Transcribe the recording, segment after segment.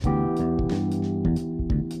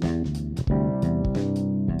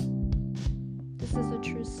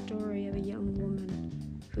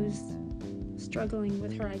struggling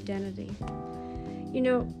with her identity. You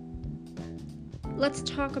know, let's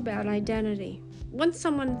talk about identity. When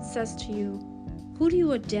someone says to you, who do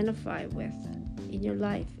you identify with in your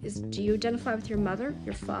life? Do you identify with your mother,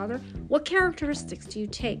 your father? What characteristics do you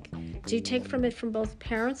take? Do you take from both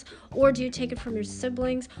parents, or do you take it from your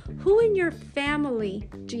siblings? Who in your family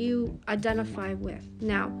do you identify with?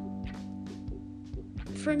 Now,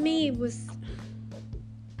 for me, it was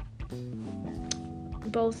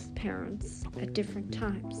both parents at different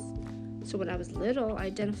times. So when I was little, I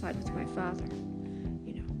identified with my father.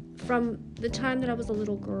 From the time that I was a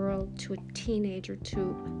little girl to a teenager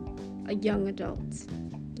to a young adult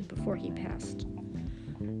before he passed.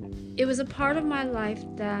 It was a part of my life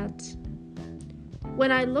that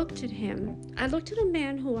when I looked at him, I looked at a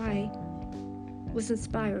man who I was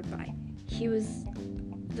inspired by. He was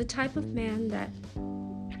the type of man that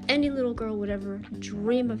any little girl would ever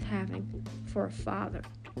dream of having for a father.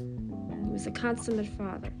 He was a consummate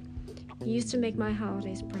father. He used to make my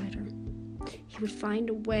holidays brighter. He would find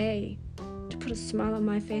a way to put a smile on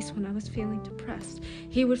my face when I was feeling depressed.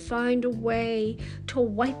 He would find a way to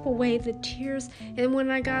wipe away the tears. And when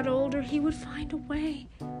I got older, he would find a way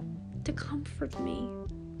to comfort me.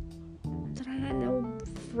 That I had no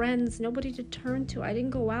friends, nobody to turn to. I didn't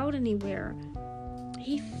go out anywhere.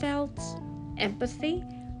 He felt empathy.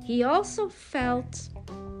 He also felt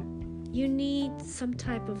you need some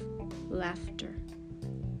type of laughter.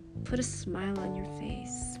 Put a smile on your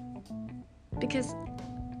face. Because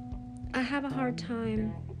I have a hard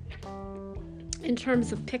time in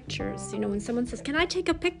terms of pictures. When someone says, "Can I take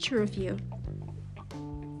a picture of you?"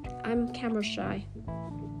 I'm camera shy.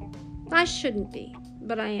 I shouldn't be,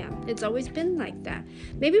 but I am. It's always been like that.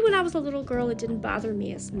 Maybe when I was a little girl, it didn't bother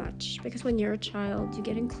me as much, because when you're a child, you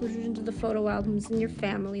get included into the photo albums in your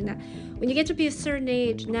family. And that when you get to be a certain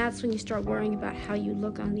age, and that's when you start worrying about how you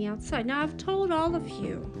look on the outside. Now, I've told all of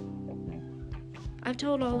you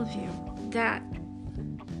that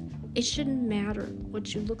it shouldn't matter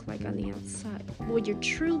what you look like on the outside. Well, your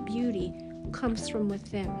true beauty comes from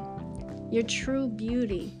within. Your true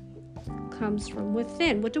beauty comes from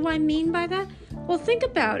within. What do I mean by that? Well, think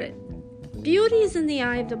about it. Beauty is in the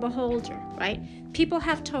eye of the beholder, right? People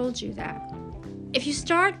have told you that. If you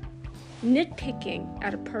start nitpicking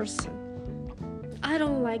at a person, I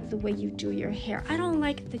don't like the way you do your hair. I don't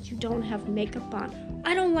like that you don't have makeup on.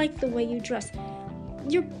 I don't like the way you dress.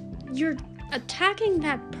 You're attacking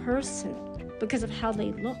that person because of how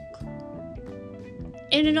they look.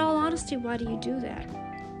 And in all honesty, why do you do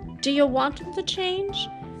that? Do you want them to change?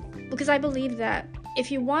 Because I believe that if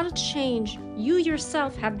you want to change, you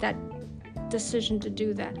yourself have that decision to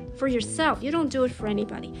do that for yourself. You don't do it for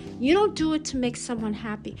anybody. You don't do it to make someone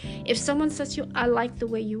happy. If someone says to you, "I like the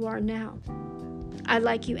way you are now. I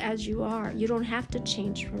like you as you are. You don't have to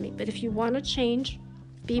change for me. But if you want to change,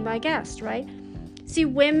 be my guest," right? See,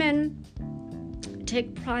 women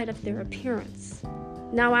take pride of their appearance.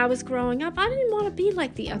 Now, I was growing up, I didn't want to be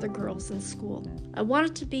like the other girls in school. I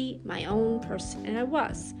wanted to be my own person, and I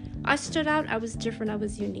was. I stood out. I was different. I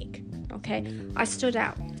was unique, okay? I stood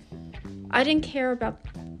out. I didn't care about,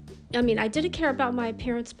 I did care about my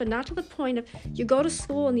appearance, but not to the point of you go to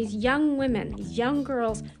school and these young women, these young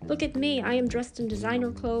girls, look at me. I am dressed in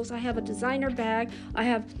designer clothes. I have a designer bag. I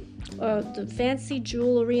have the fancy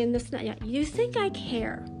jewelry and this and that. You think I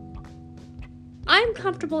care? I'm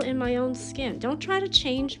comfortable in my own skin. Don't try to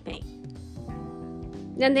change me.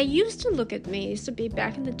 And they used to look at me. It used to be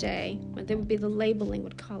back in the day when they would be the labeling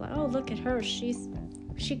would call it. "Oh, look at her. She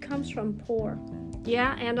comes from poor."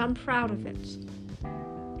 Yeah, and I'm proud of it.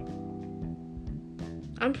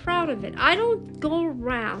 I'm proud of it. I don't go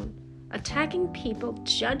around attacking people,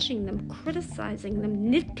 judging them, criticizing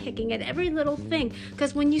them, nitpicking at every little thing.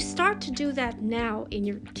 Because when you start to do that now in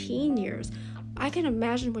your teen years, I can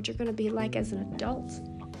imagine what you're going to be like as an adult.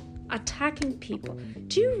 Attacking people.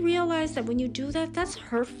 Do you realize that when you do that, that's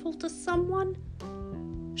hurtful to someone?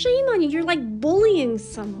 Shame on you. You're like bullying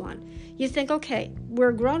someone. You think, okay,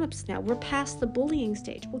 we're grown-ups now. We're past the bullying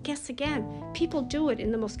stage. Well, guess again. People do it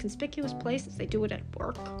in the most conspicuous places. They do it at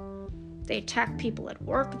work. They attack people at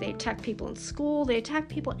work. They attack people in school. They attack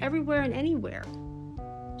people everywhere and anywhere.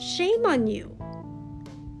 Shame on you.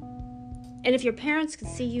 And if your parents could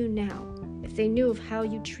see you now, if they knew of how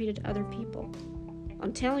you treated other people,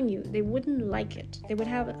 I'm telling you, they wouldn't like it. They would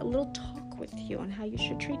have a little talk with you on how you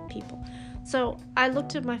should treat people. So I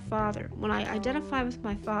looked at my father. When I identified with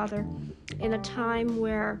my father in a time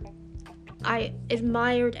where I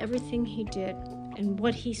admired everything he did and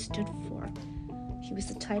what he stood for. He was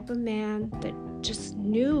the type of man that just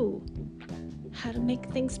knew how to make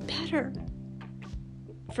things better.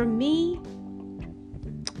 For me,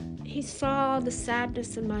 he saw the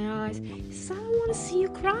sadness in my eyes. He said, I don't want to see you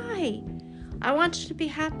cry. I want you to be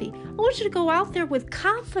happy. I want you to go out there with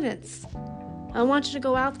confidence. I want you to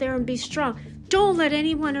go out there and be strong. Don't let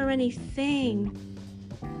anyone or anything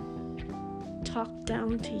talk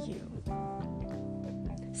down to you.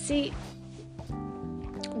 See,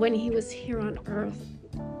 when he was here on earth,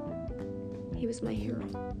 he was my hero.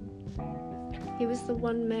 He was the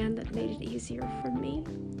one man that made it easier for me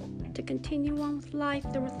to continue on with life.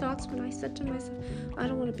 There were thoughts when I said to myself, I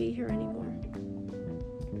don't want to be here anymore.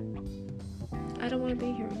 I don't want to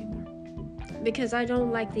be here anymore. Because I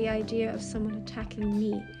don't like the idea of someone attacking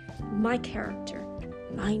me, my character,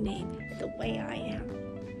 my name, the way I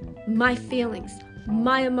am, my feelings,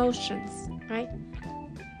 my emotions, right?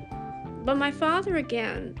 But my father,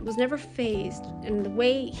 again, was never fazed in the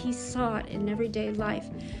way he saw it in everyday life.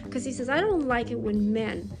 Because he says, I don't like it when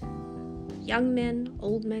men, young men,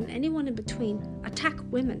 old men, anyone in between, attack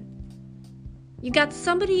women. You got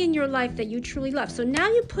somebody in your life that you truly love. So now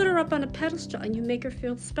you put her up on a pedestal and you make her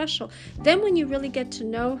feel special. Then when you really get to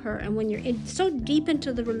know her and when you're so deep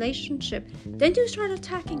into the relationship, then you start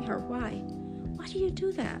attacking her. Why? Why do you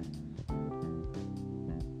do that?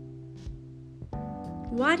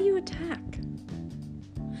 Why do you attack?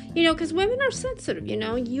 Because women are sensitive,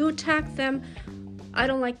 You attack them. I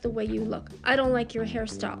don't like the way you look. I don't like your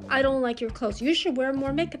hairstyle. I don't like your clothes. You should wear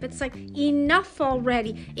more makeup. It's like, enough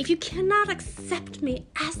already. If you cannot accept me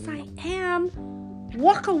as I am,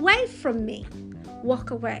 walk away from me.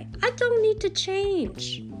 Walk away. I don't need to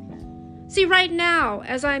change. See, right now,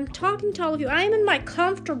 as I'm talking to all of you, I am in my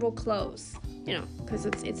comfortable clothes, because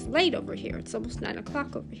it's late over here. It's almost 9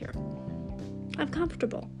 o'clock over here. I'm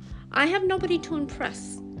comfortable. I have nobody to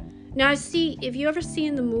impress. Now, see, if you ever see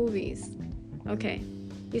in the movies, okay,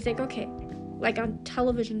 you think, okay, like on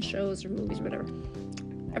television shows or movies, whatever,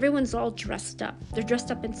 everyone's all dressed up. They're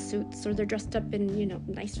dressed up in suits or they're dressed up in,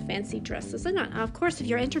 nice fancy dresses. And of course, if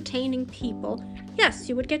you're entertaining people, yes,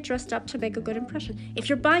 you would get dressed up to make a good impression. If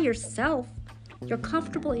you're by yourself, you're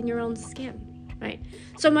comfortable in your own skin, right?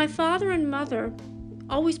 So my father and mother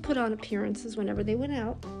always put on appearances whenever they went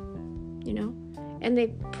out, and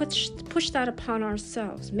they push that upon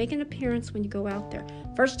ourselves. Make an appearance when you go out there.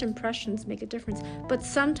 First impressions make a difference, but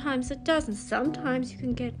sometimes it doesn't. Sometimes you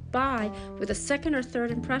can get by with a second or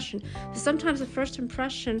third impression. Sometimes the first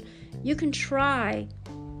impression, you can try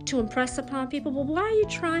to impress upon people. Well, why are you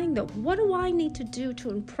trying though? What do I need to do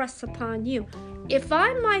to impress upon you? If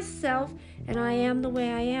I'm myself and I am the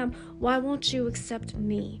way I am, why won't you accept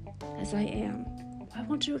me as I am? Why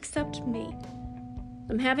won't you accept me?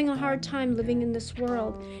 I'm having a hard time living in this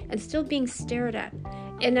world and still being stared at.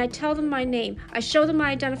 And I tell them my name, I show them my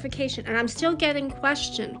identification, and I'm still getting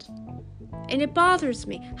questioned. And it bothers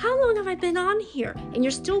me. How long have I been on here? And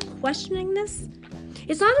you're still questioning this?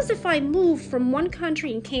 It's not as if I moved from one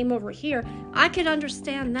country and came over here. I could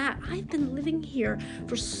understand that. I've been living here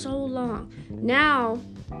for so long. Now,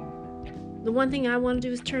 the one thing I want to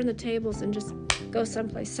do is turn the tables and just go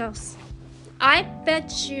someplace else. I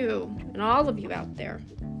bet you, and all of you out there,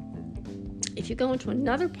 if you go into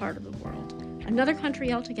another part of the world, another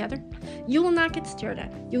country altogether, you will not get stared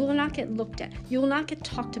at. You will not get looked at. You will not get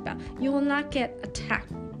talked about. You will not get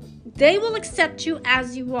attacked. They will accept you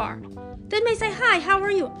as you are. They may say, hi, how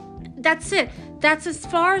are you? That's it. That's as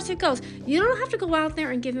far as it goes. You don't have to go out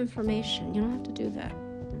there and give information. You don't have to do that.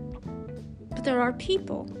 But there are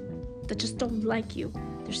people that just don't like you.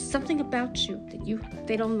 There's something about you that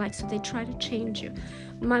they don't like, so they try to change you.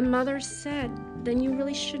 My mother said, then you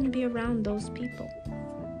really shouldn't be around those people.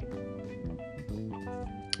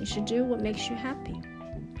 You should do what makes you happy.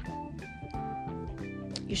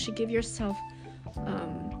 You should give yourself,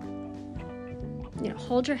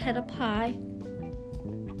 hold your head up high.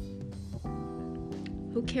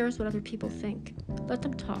 Who cares what other people think? Let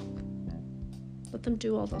them talk. Let them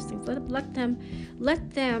do all those things. Let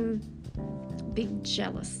them be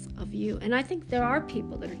jealous of you. And I think there are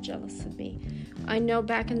people that are jealous of me. I know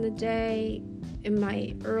back in the day, in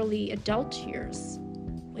my early adult years,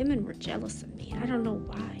 women were jealous of me. I don't know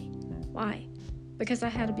why. Why? Because I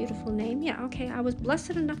had a beautiful name? Yeah, okay. I was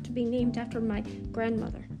blessed enough to be named after my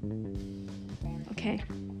grandmother. Okay.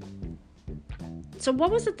 So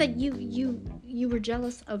what was it that you were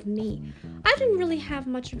jealous of me? I didn't really have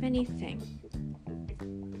much of anything.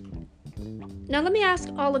 Now let me ask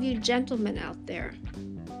all of you gentlemen out there.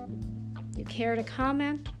 You care to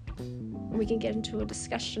comment? We can get into a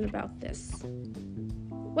discussion about this.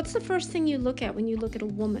 What's the first thing you look at when you look at a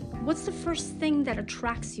woman? What's the first thing that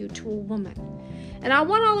attracts you to a woman? And I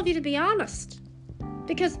want all of you to be honest,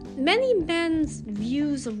 because many men's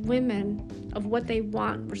views of women, of what they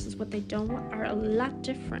want versus what they don't want, are a lot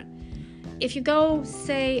different. if you go,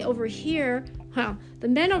 say, over here, well, the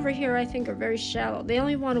men over here, I think, are very shallow. They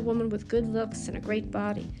only want a woman with good looks and a great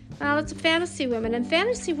body. Well, it's a fantasy women. And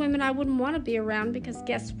fantasy women I wouldn't want to be around because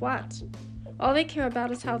guess what? All they care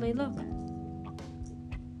about is how they look.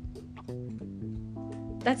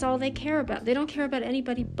 That's all they care about. They don't care about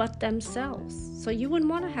anybody but themselves. So you wouldn't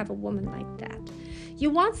want to have a woman like that. You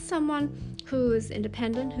want someone who is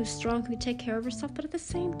independent, who's strong, who can take care of herself, but at the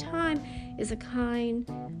same time is a kind,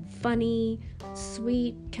 funny,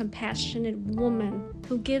 sweet, compassionate woman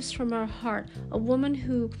who gives from her heart. A woman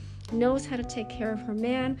who knows how to take care of her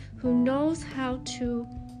man, who knows how to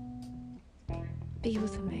be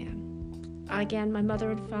with a man. Again, my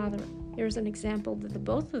mother and father, here's an example that the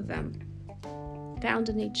both of them found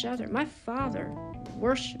in each other. My father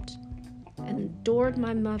worshipped and adored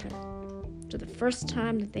my mother to the first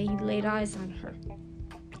time that they laid eyes on her.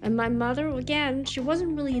 And my mother, again, she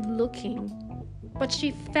wasn't really looking, but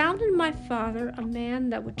she found in my father a man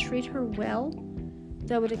that would treat her well,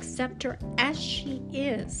 that would accept her as she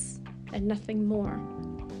is, and nothing more.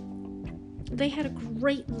 They had a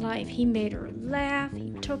great life. He made her laugh.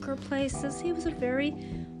 He took her places. He was a very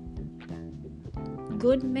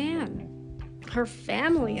good man. Her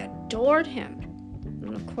family adored him.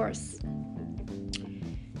 And of course,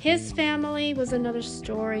 his family was another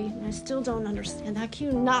story. I still don't understand. How can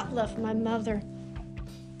you not love my mother?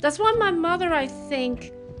 That's why my mother, I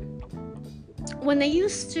think, when they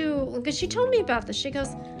used to, because she told me about this, she goes,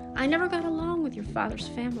 I never got along with your father's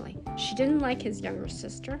family. She didn't like his younger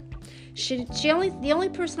sister. The only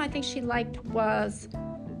person I think she liked was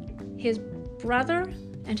his brother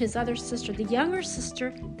and his other sister. The younger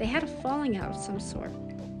sister, they had a falling out of some sort.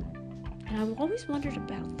 And I've always wondered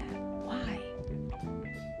about that. Why?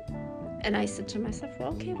 And I said to myself, well,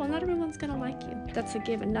 okay, well, not everyone's going to like you. That's a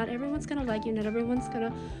given. Not everyone's going to like you. Not everyone's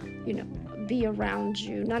going to, be around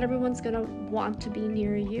you. Not everyone's going to want to be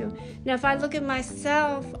near you. Now, if I look at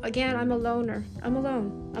myself, again, I'm a loner. I'm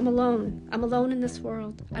alone. I'm alone. I'm alone in this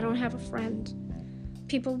world. I don't have a friend.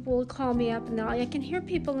 People will call me up, and I can hear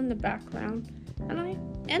people in the background, and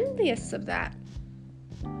I'm envious of that.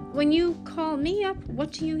 When you call me up,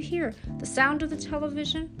 what do you hear? The sound of the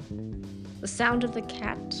television? The sound of the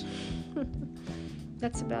cat?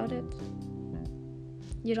 That's about it.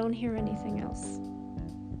 You don't hear anything else.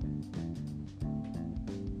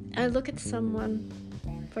 I look at someone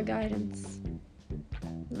for guidance.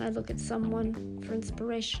 And I look at someone for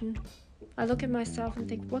inspiration. I look at myself and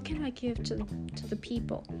think, what can I give to the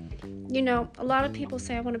people? A lot of people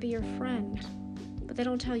say, I want to be your friend, but they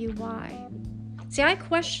don't tell you why. See, I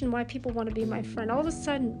question why people want to be my friend. All of a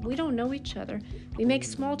sudden, we don't know each other. We make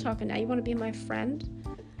small talk, and now you want to be my friend?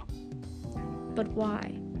 But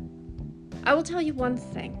why? I will tell you one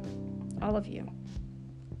thing, all of you.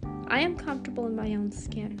 I am comfortable in my own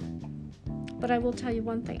skin. But I will tell you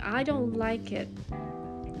one thing. I don't like it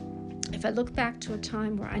if I look back to a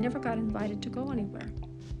time where I never got invited to go anywhere.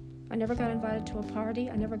 I never got invited to a party.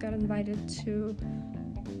 I never got invited to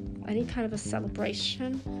any kind of a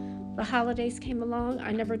celebration. The holidays came along.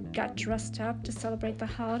 I never got dressed up to celebrate the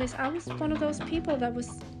holidays. I was one of those people that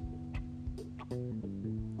was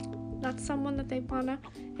not someone that they want to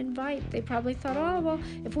invite. They probably thought, oh, well,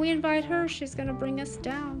 if we invite her, she's going to bring us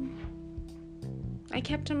down. I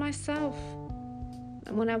kept to myself.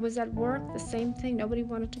 And when I was at work, the same thing. Nobody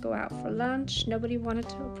wanted to go out for lunch. Nobody wanted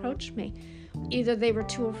to approach me. Either they were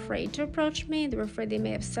too afraid to approach me, they were afraid they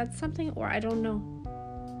may have said something, or I don't know.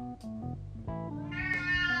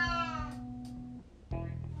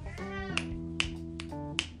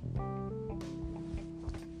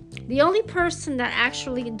 The only person that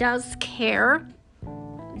actually does care,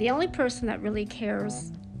 the only person that really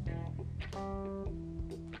cares,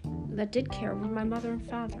 that did care, were my mother and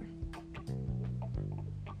father.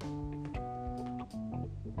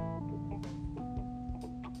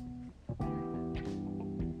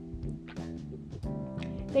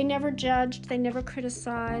 They never judged, they never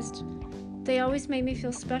criticized. They always made me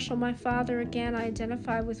feel special. My father, again, I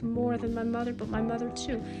identify with more than my mother, but my mother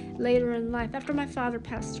too. Later in life, after my father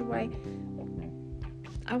passed away,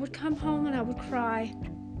 I would come home and I would cry.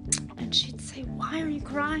 And she'd say, why are you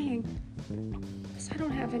crying? Because I don't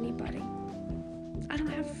have anybody. I don't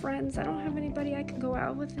have friends. I don't have anybody I can go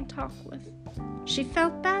out with and talk with. She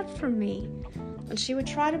felt bad for me. And she would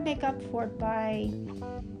try to make up for it by...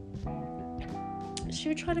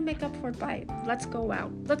 let's go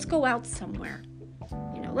out. Let's go out somewhere.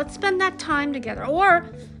 Let's spend that time together. Or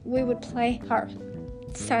we would play our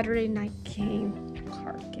Saturday night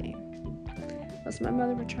card game. Because my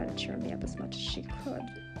mother would try to cheer me up as much as she could.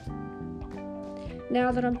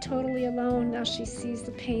 Now that I'm totally alone, now she sees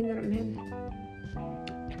the pain that I'm in.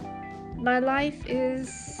 My life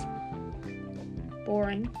is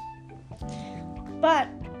boring. But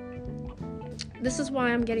this is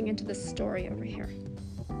why I'm getting into this story over here.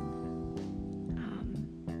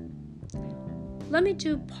 Let me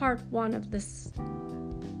do part 1 of this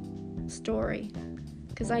story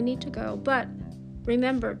because I need to go. But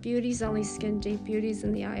remember, beauty's only skin deep. Beauty's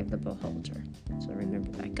in the eye of the beholder. So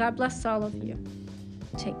remember that. God bless all of you.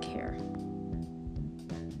 Take care.